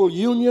spiritual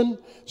union,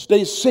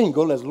 stay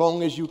single as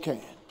long as you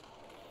can.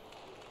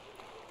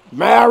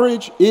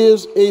 Marriage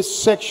is a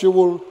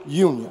sexual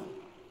union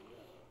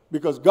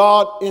because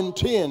God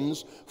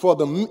intends for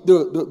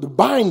the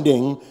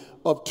binding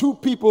of two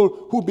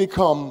people who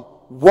become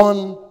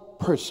one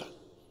person.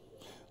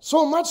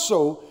 So much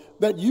so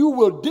that you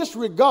will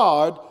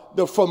disregard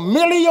the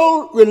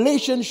familial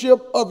relationship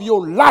of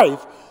your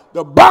life,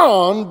 the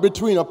bond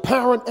between a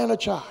parent and a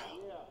child.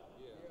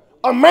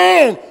 A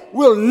man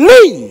will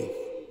leave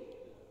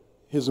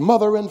his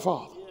mother and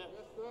father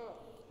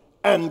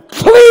and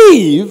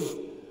cleave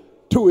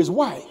to his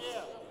wife.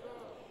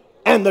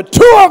 And the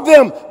two of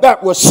them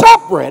that were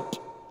separate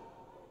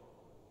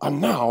are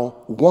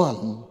now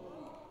one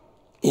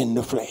in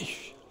the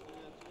flesh.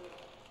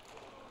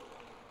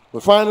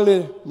 But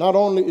finally, not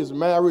only is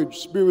marriage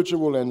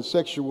spiritual and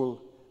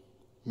sexual,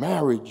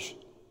 marriage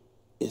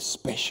is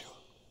special.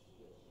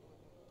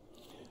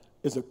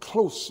 It's a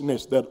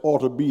closeness that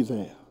ought to be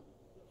there.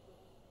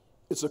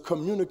 It's a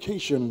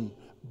communication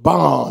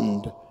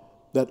bond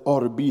that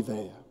ought to be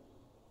there.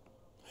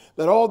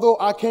 That although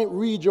I can't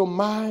read your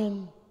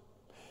mind,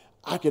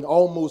 I can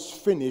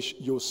almost finish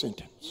your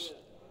sentence.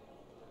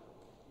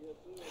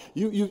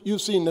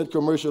 You've seen that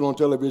commercial on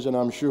television,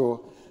 I'm sure,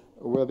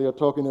 where they're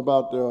talking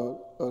about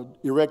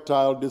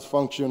erectile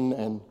dysfunction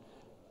and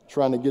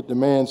trying to get the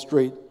man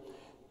straight.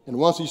 And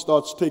once he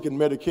starts taking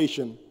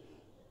medication,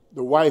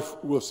 the wife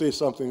will say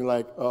something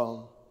like,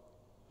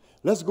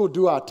 let's go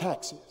do our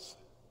taxes.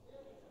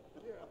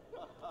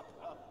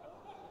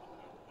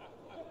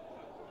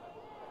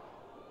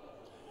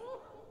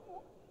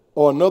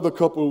 Or another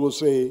couple will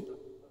say,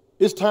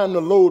 it's time to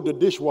load the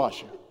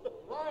dishwasher.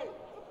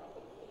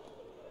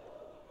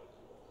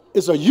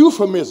 It's a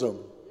euphemism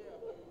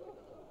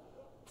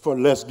for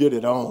let's get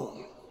it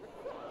on.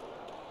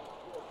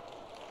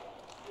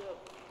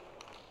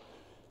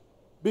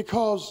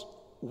 Because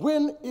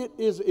when it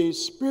is a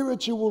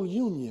spiritual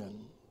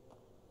union,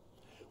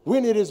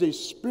 it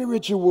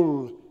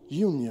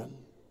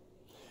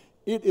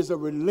is a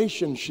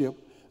relationship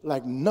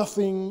like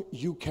nothing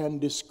you can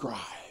describe.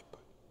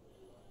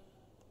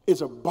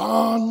 It's a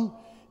bond,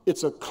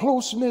 it's a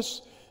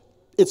closeness,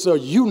 it's a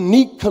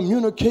unique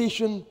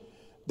communication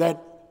that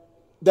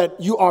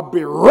you are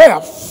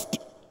bereft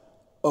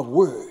of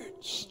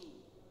words.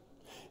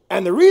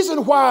 And the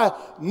reason why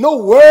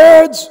no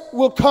words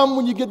will come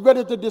when you get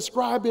ready to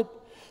describe it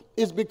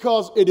is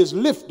because it is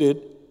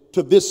lifted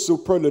to this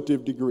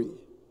superlative degree.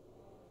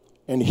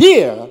 And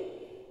here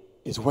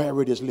is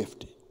where it is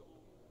lifted.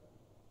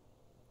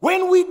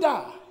 When we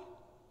die,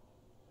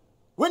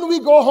 when we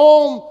go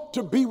home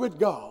to be with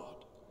God,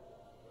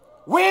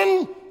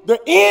 when the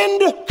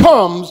end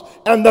comes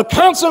and the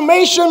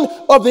consummation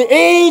of the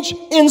age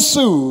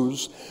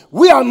ensues,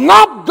 we are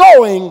not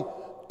going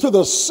to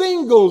the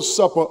single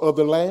supper of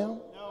the Lamb.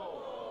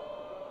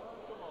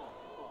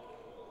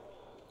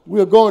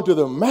 We are going to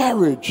the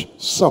marriage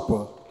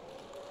supper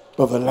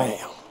of the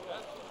Lamb.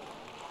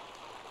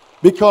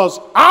 Because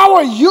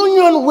our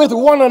union with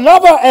one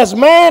another as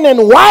man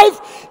and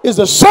wife is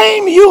the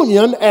same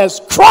union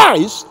as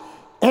Christ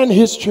and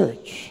his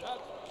church.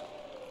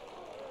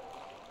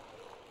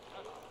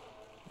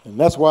 And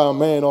that's why a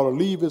man ought to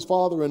leave his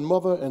father and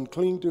mother and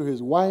cling to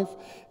his wife,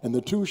 and the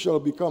two shall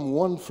become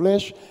one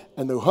flesh,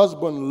 and the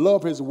husband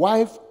love his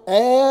wife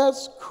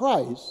as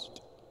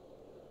Christ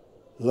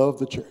loved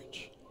the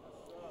church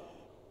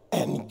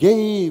and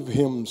gave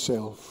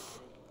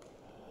himself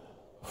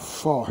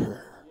for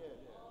her.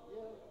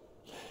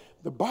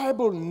 The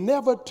Bible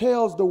never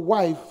tells the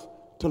wife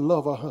to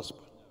love her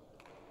husband.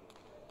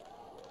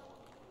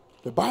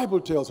 The Bible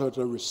tells her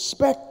to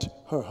respect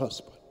her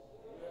husband.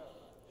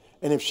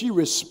 And if she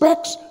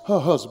respects her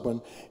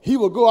husband, he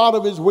will go out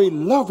of his way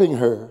loving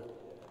her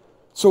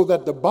So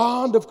that the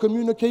bond of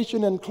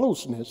communication and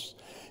closeness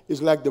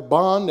is like the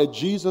bond that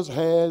Jesus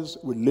has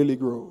with Lily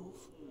Grove.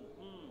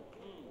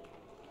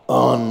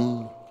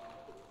 Unbreakable.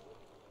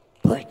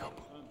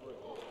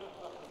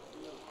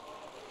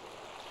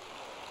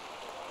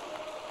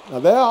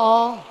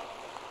 Now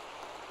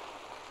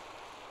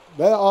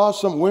there are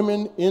some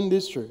women in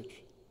this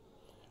church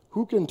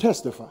who can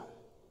testify,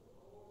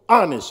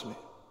 honestly,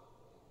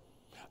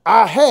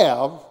 I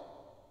have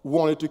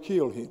wanted to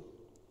kill him.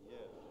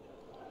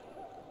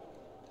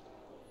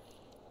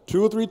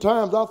 2 or 3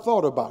 times I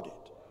thought about it,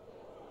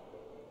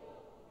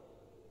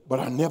 but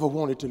I never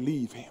wanted to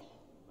leave him.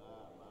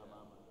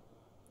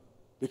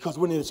 Because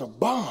when it's a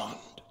bond,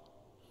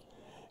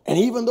 and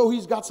even though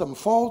he's got some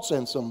faults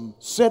and some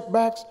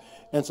setbacks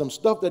and some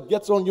stuff that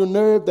gets on your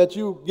nerve that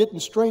you're getting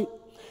straight,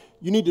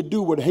 you need to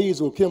do what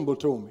Hazel Kimball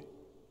told me.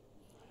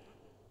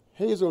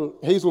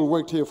 Hazel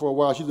worked here for a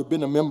while. She's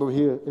been a member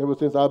here ever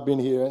since I've been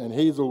here, and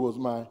Hazel was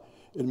my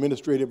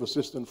administrative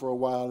assistant for a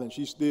while, and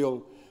she's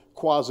still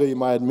quasi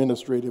my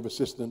administrative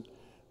assistant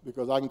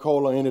because I can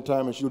call her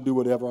anytime and she'll do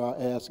whatever I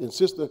ask. And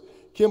Sister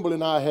Kimball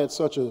and I had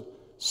such a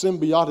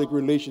symbiotic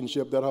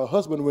relationship that her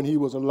husband, when he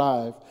was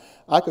alive,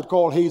 I could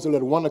call Hazel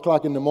at 1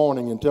 o'clock in the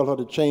morning and tell her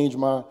to change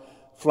my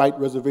flight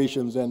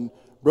reservations, and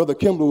Brother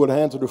Kimball would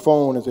answer the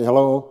phone and say,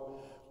 hello.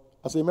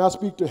 I said, may I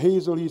speak to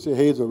Hazel? He said,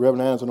 Hazel,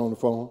 Reverend Hanson on the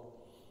phone,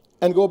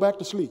 and go back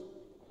to sleep.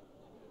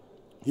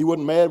 He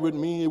wasn't mad with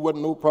me. It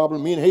wasn't no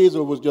problem. Me and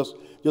Hazel was just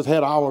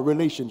had our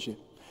relationship.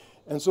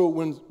 And so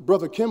when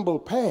Brother Kimball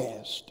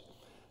passed,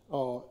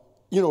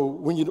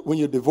 when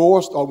you're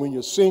divorced or when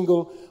you're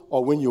single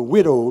or when you're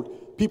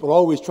widowed, people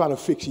always try to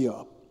fix you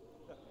up.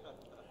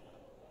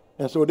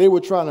 And so they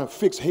were trying to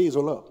fix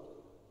Hazel up.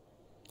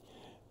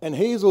 And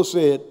Hazel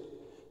said,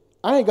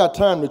 I ain't got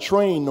time to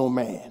train no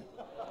man.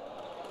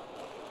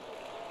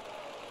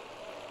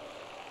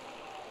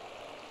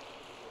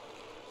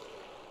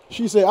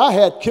 She said, I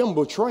had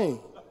Kimball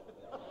trained.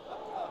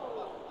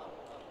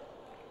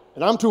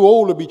 And I'm too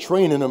old to be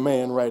training a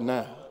man right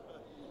now.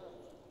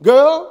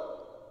 Girl,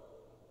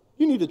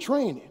 you need to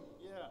train him.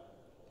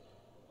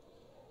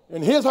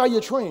 And here's how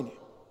you train him.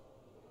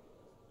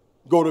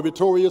 Go to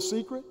Victoria's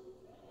Secret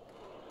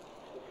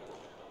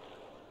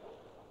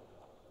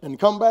and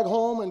come back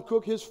home and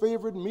cook his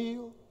favorite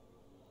meal.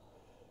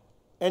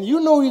 And you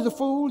know he's a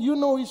fool. You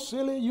know he's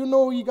silly. You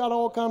know he got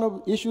all kind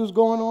of issues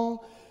going on.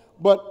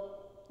 But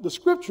the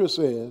scripture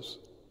says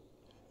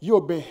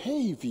your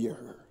behavior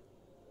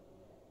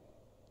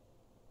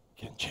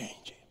can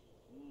change it.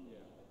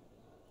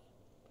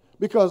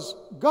 Because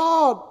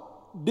God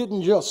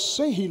didn't just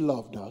say he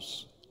loved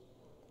us.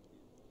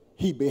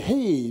 He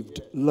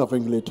behaved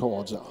lovingly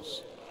towards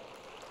us.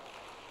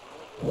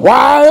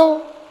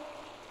 While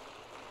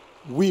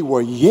we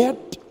were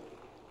yet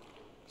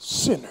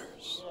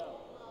sinners.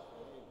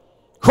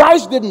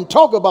 Christ didn't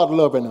talk about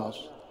loving us.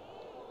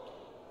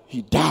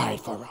 He died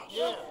for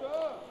us.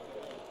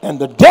 And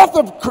the death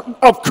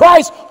of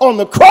Christ on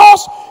the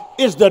cross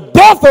is the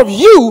death of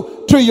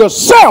you to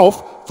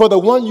yourself for the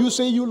one you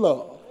say you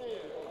love.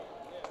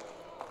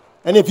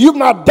 And if you've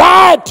not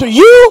died to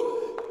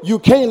you, you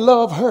can't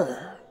love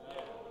her.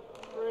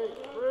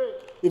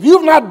 If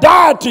you've not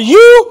died to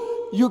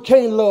you, you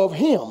can't love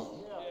him.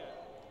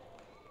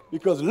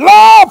 Because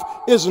love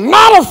is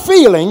not a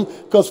feeling,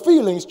 because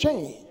feelings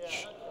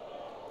change.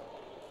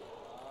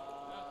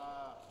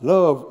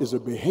 Love is a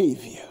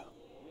behavior.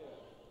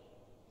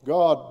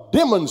 God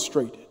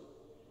demonstrated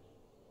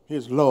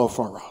his love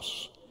for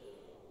us.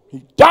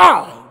 He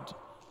died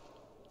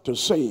to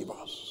save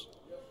us.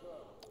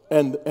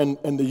 And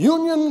the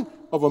union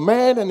of a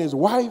man and his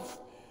wife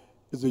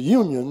is a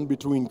union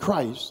between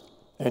Christ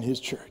and his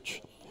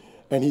church.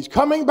 And he's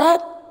coming back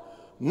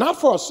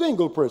not for a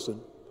single person,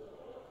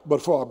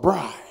 but for a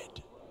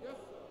bride.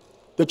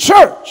 The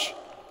church,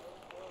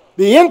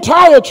 the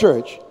entire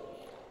church,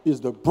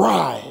 is the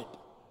bride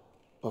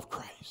of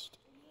Christ.